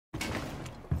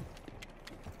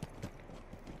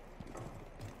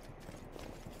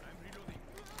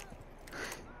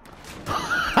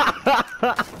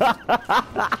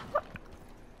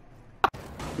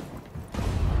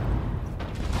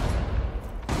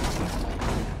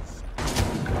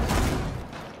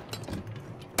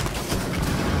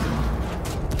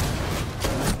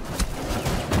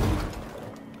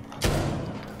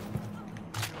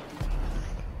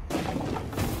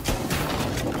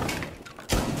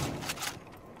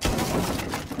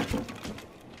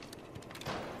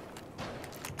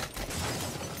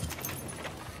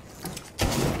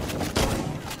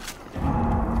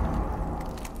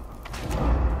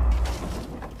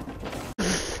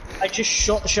I just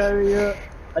shot the shit out of you.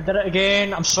 I did it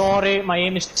again. I'm sorry. My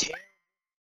aim is terrible.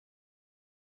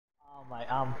 Oh my,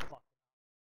 I'm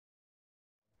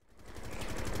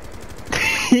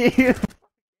fucking.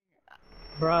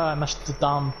 Bruh, I missed the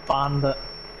damn bandit.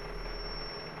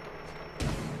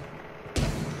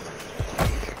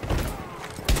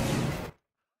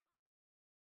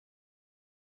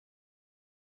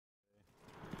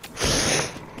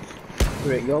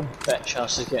 Great, your bitch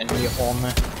ass is getting me on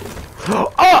me.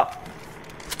 Oh!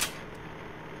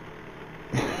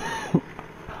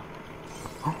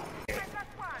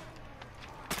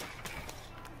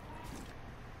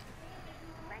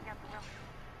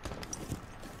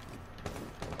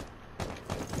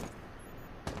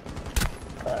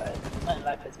 My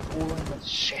life is boring as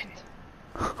shit.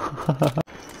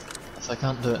 If I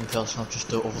can't do it in person, I'll just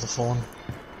do it over the phone.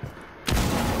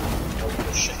 It'll be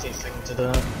a shitty thing to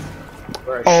do.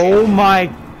 Oh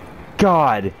my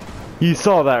god! You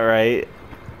saw that, right?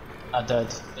 I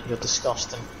did, and you're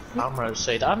disgusting. Camera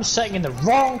outside. I'm sitting in the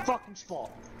wrong fucking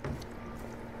spot!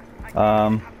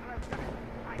 Why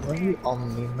are you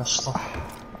on me, mister?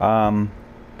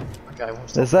 Okay,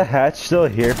 Is the hatch still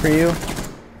here for you?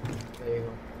 There you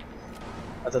go.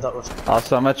 I did that with.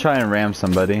 Also, I'm gonna try and ram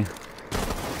somebody.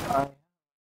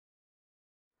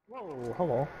 Whoa,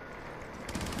 hello.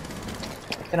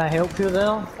 Can I help you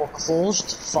there? Or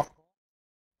closed? Fuck.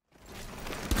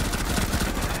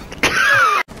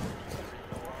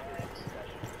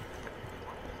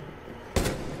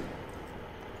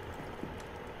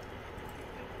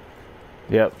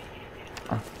 Yep.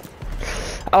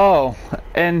 Oh,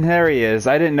 and there he is.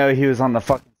 I didn't know he was on the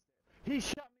fucking. He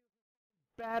shot me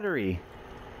with his battery.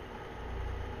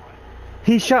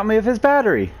 He shot me with his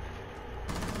battery.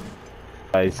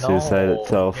 I suicide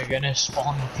itself. You're gonna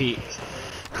spawn peak.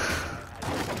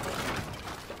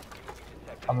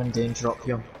 I'm in danger up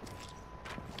here.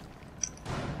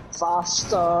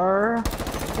 Faster!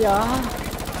 Yeah?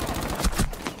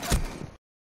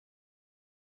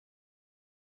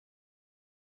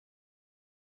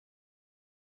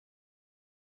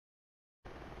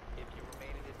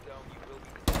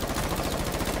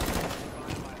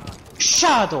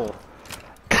 Shadow!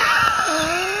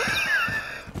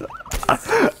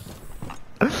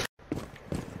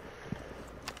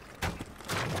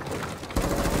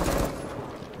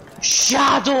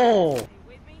 Shadow!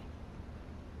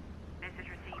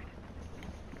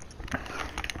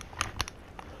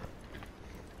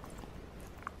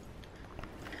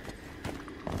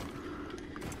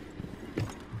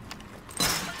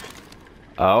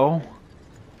 Oh?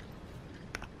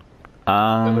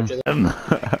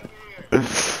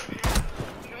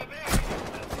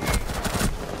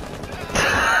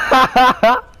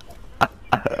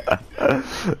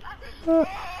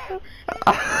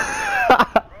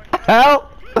 Help!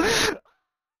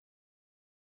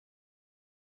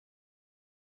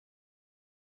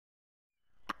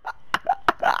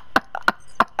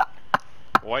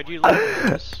 Why'd you leave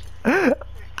this?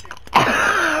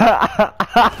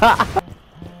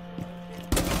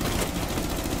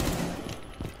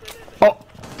 Oh.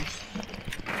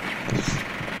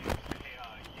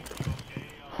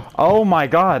 Oh my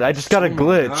god, I just got a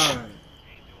glitch.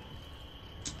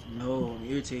 No, I'm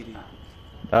irritated.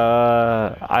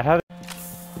 I have.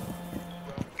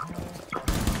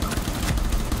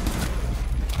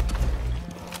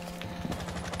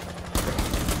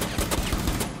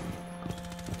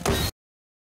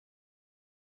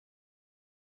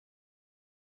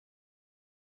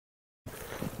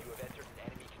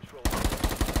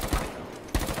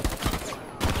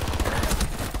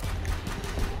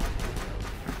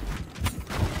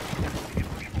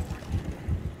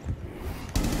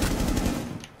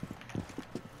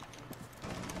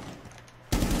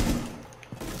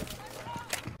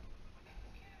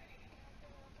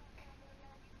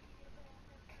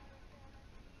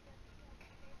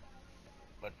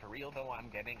 But for real though, I'm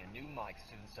getting a new mic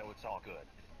soon, so it's all good.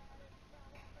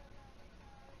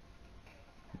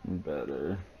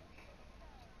 Better.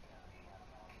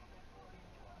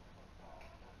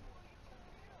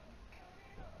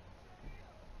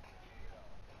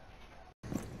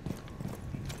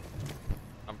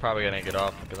 probably gonna get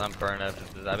off because I'm burnt out.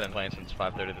 I've been playing since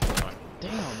 5:30 this morning.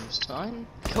 Damn, son.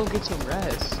 Go get some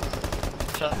rest.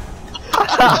 Shut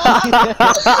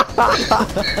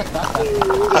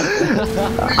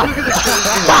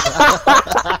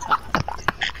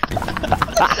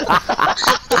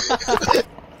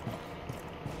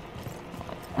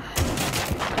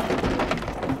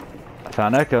I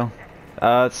found Echo.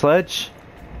 Sledge.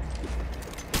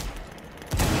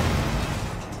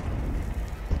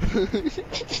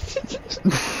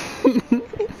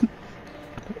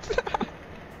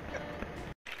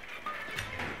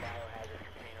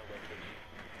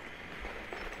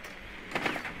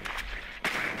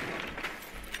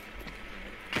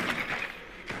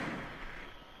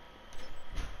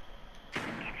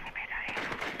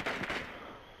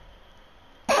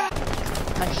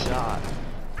 Nice shot.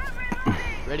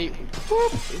 Ready?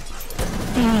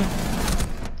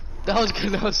 That was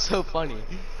good. That was so funny.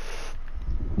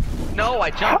 No,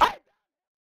 I jumped.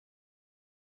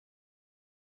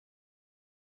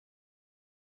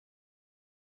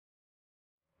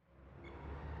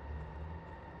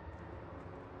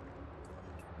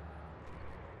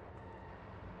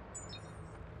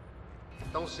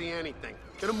 Don't see anything.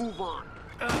 Gonna move on.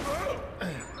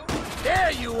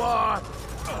 There you are!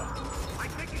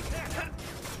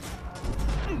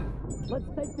 Let's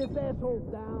take this asshole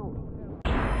down.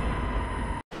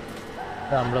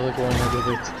 Yeah, I'm really going to give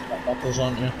it buckles,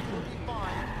 aren't you?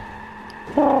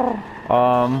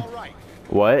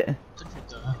 What? I'm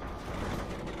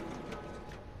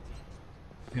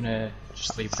gonna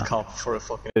just leave the car for a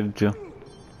fucking.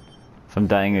 If I'm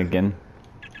dying again.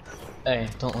 Hey,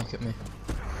 don't look at me.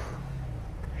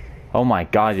 Oh my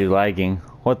god, you're lagging.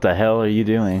 What the hell are you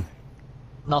doing?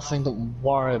 Nothing to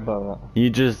worry about. You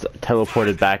just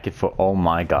teleported back if. Oh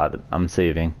my god, I'm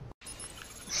saving.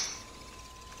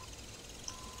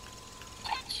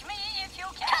 Catch me if you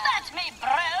can. Come at me, bro!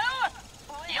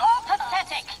 You're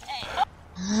pathetic.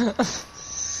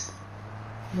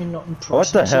 I mean, not impressed. What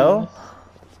the hell?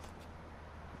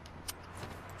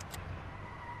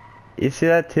 You see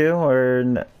that too,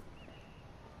 or?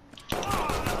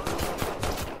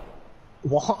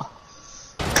 What?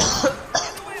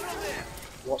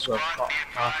 What's the fuck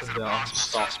happened there? I'm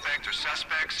stuck.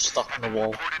 Stuck in the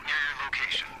wall.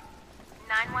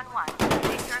 911.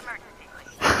 Take your emergency,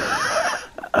 please.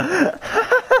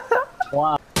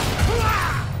 Wow.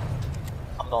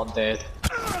 I'm not dead.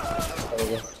 There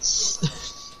we go.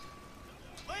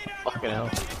 Fucking hell.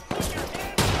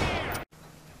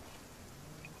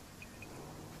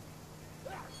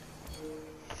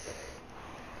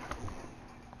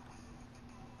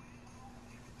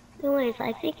 Anyways,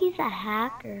 I think he's a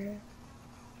hacker.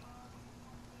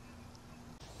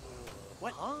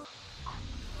 What? Huh?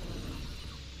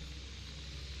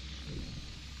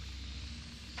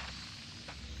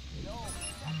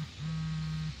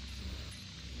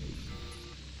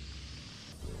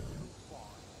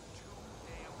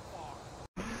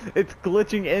 It's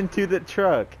glitching into the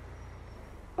truck.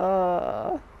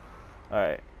 Alright.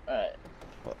 Alright.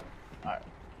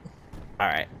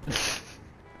 Alright.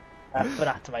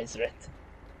 Randomizer it.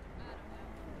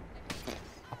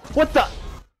 What the?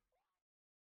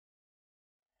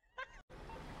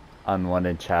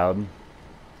 Unwanted child.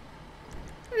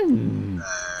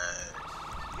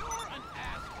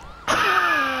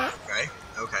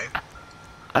 Okay.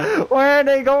 Where are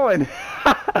they going? The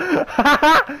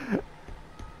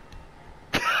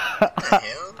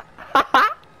hell?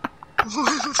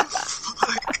 What the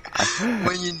fuck?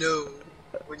 When you know.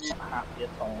 When you.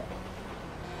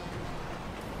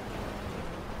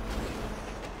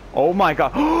 Oh my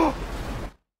god.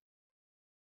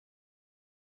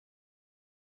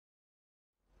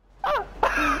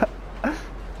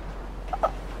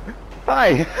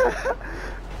 Hi.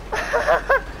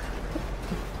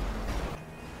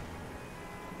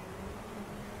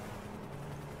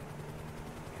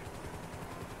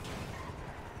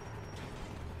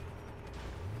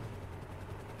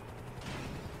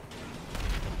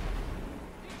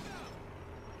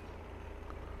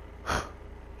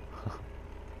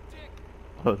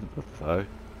 What the fuck?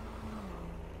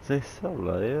 They still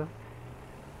live?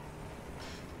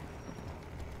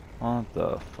 What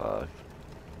the fuck?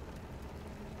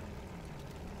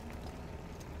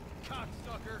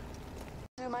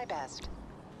 Do my best.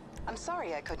 I'm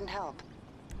sorry I couldn't help.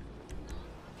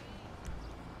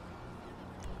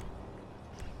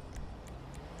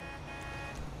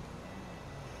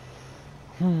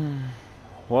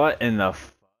 What in the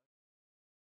f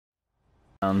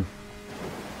on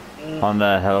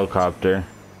the helicopter?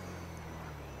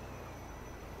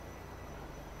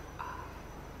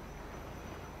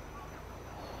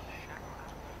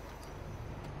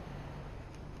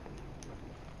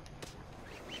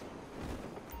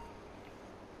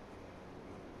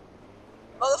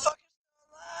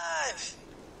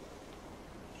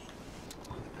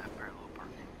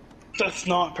 That's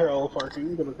not parallel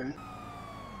parking, but okay.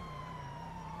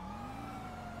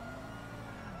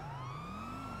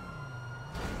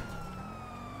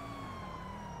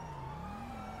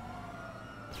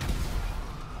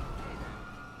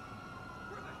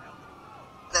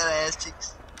 That ass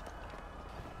cheeks.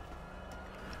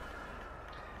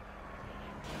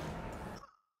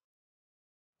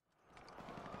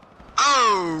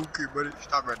 Oh, okay, buddy.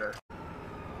 Stop right there.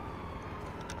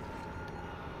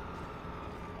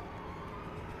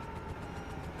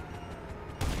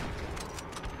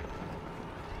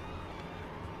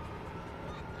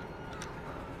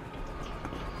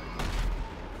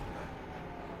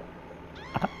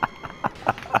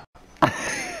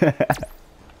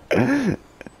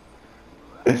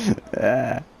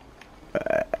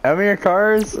 How many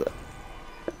cars?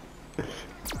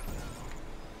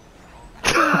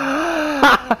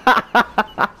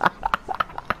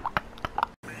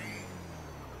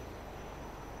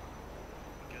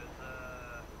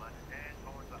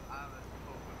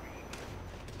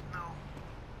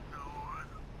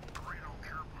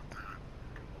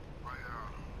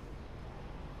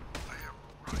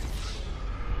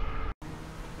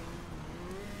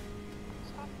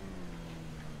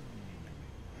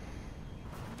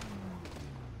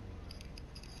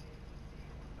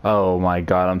 Oh my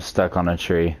god, I'm stuck on a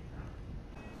tree.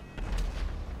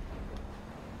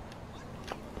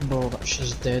 Bro, that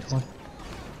shit's deadly.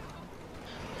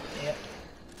 Yep.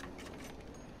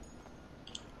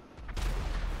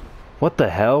 What the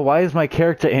hell? Why is my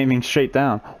character aiming straight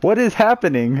down? What is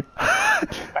happening?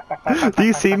 Do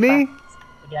you see me?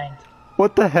 Again.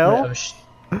 What the hell? Right,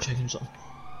 I was checking something.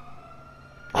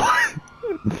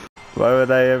 Why would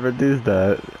I ever do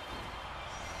that?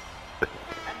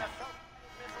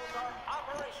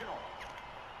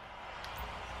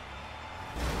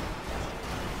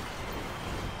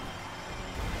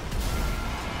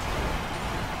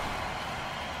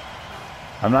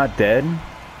 I'm not dead.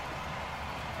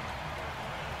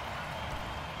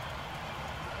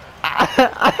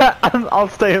 I'll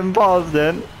stay in pause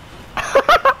then.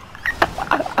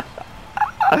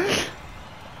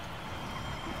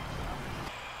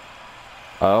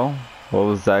 Oh, what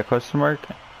was that question mark?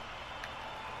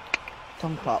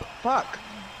 Tongue pop. Fuck.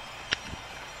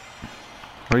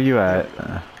 Where you at?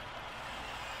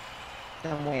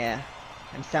 Somewhere.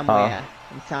 I'm somewhere.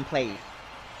 I'm someplace.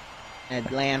 And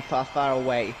land far, far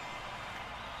away.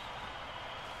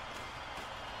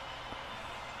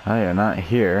 Oh, you're not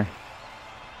here.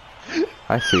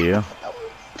 I see you.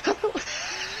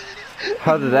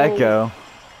 How did that go?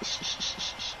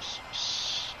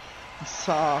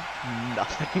 Saw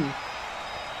nothing.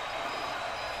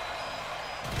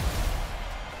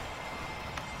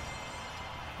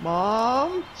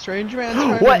 Mom, strange man's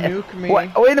trying to nuke me.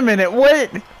 What? Wait a minute.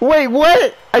 What? Wait,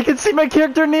 what? I can see my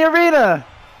character in the arena.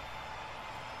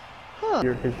 Huh.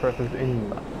 His presence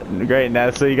in you. Great,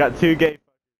 now so you got two gay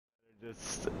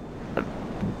just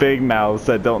big mouths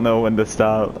that don't know when to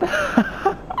stop.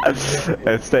 And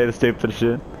say the stupid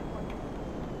shit.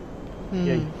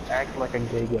 Yeah, you act like a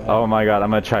gay guy. Oh my god,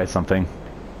 I'm gonna try something.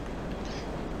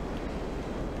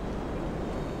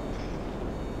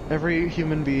 Every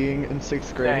human being in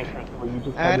 6th grade.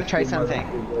 I had to try something.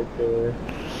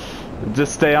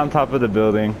 Just stay on top of the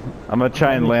building. I'm gonna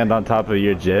try and land on top of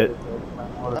your jet.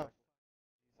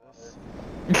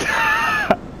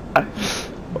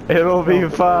 It'll be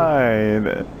fine.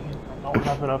 I don't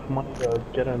have enough money to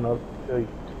get enough to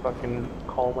fucking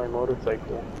call my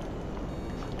motorcycle.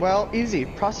 Well, easy.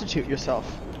 Prostitute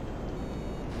yourself.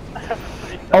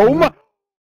 Oh my!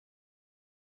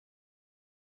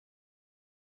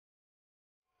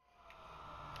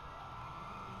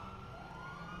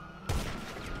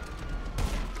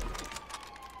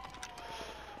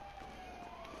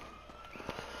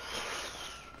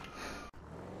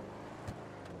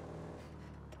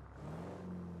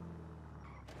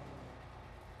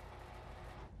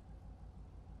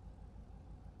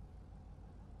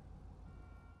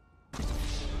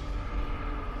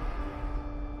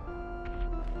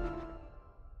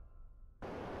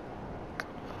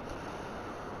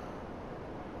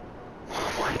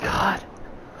 God,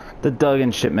 the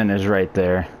Duggan shipment is right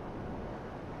there.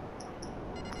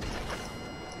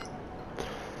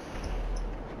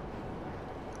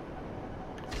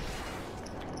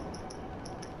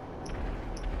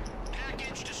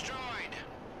 Package destroyed.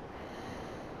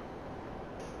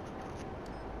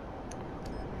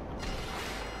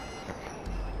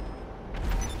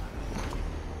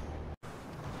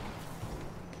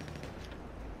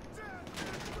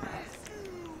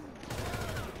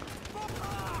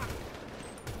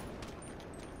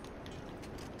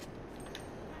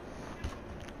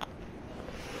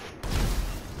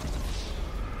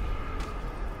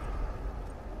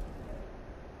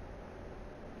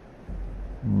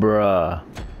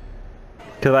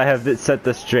 Cause I have it set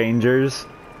to strangers.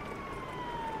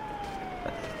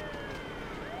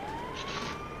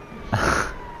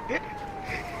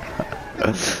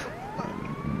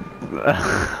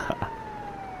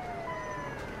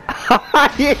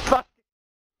 You fuck.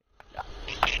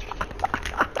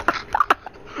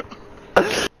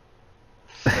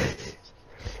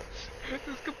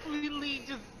 Just completely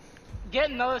just get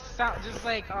another sound, just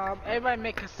like everybody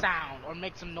make a sound or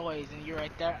make some noise, and you're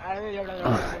right there.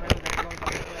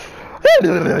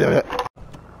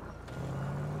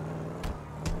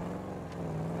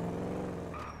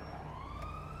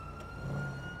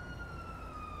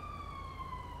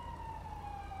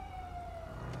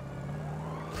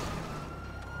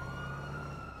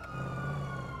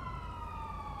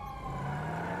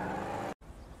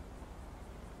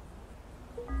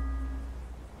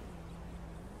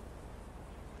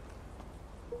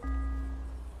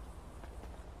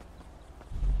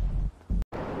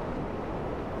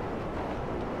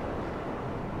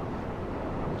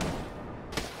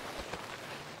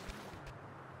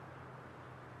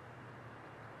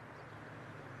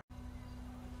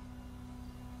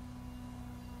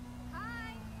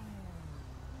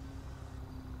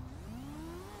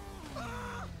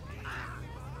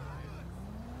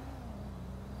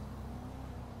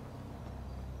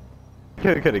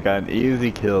 Could have got an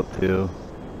easy kill too.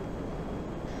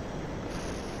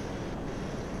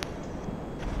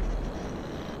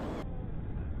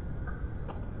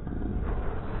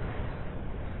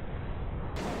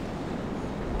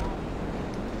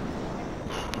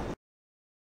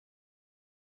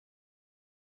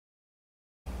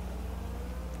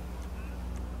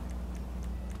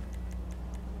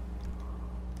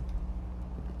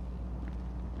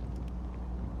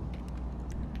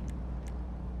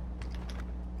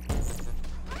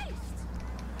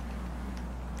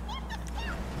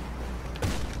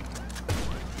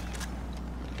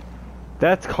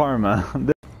 That's karma.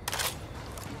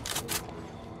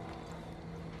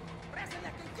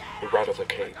 You're out of the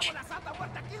cage.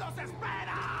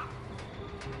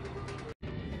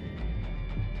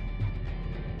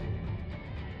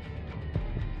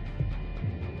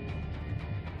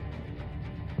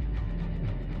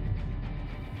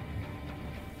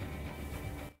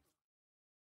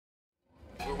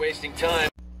 We're wasting time.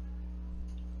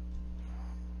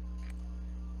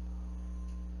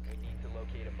 We need to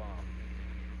locate a bomb.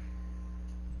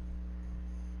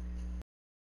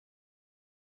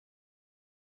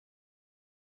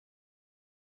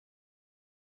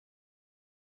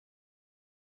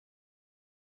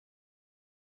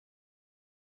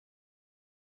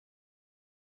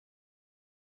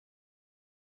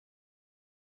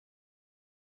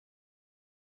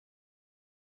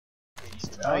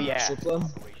 Oh yeah. Ship club?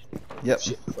 Yep.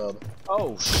 Ship club.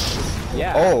 Oh shit.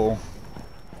 Yeah. Oh.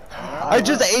 I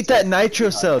just ate that nitro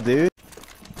cell, dude.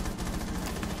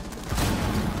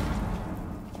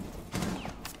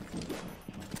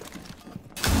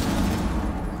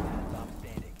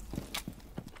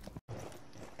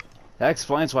 That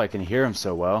explains why I can hear him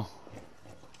so well.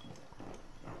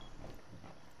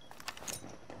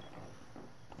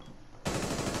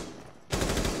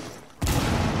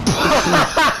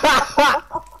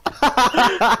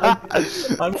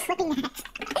 I'm flipping that.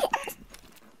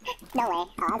 No way. Oh,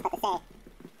 I was about to say.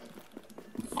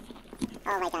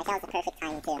 Oh my gosh, that was the perfect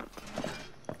timing too.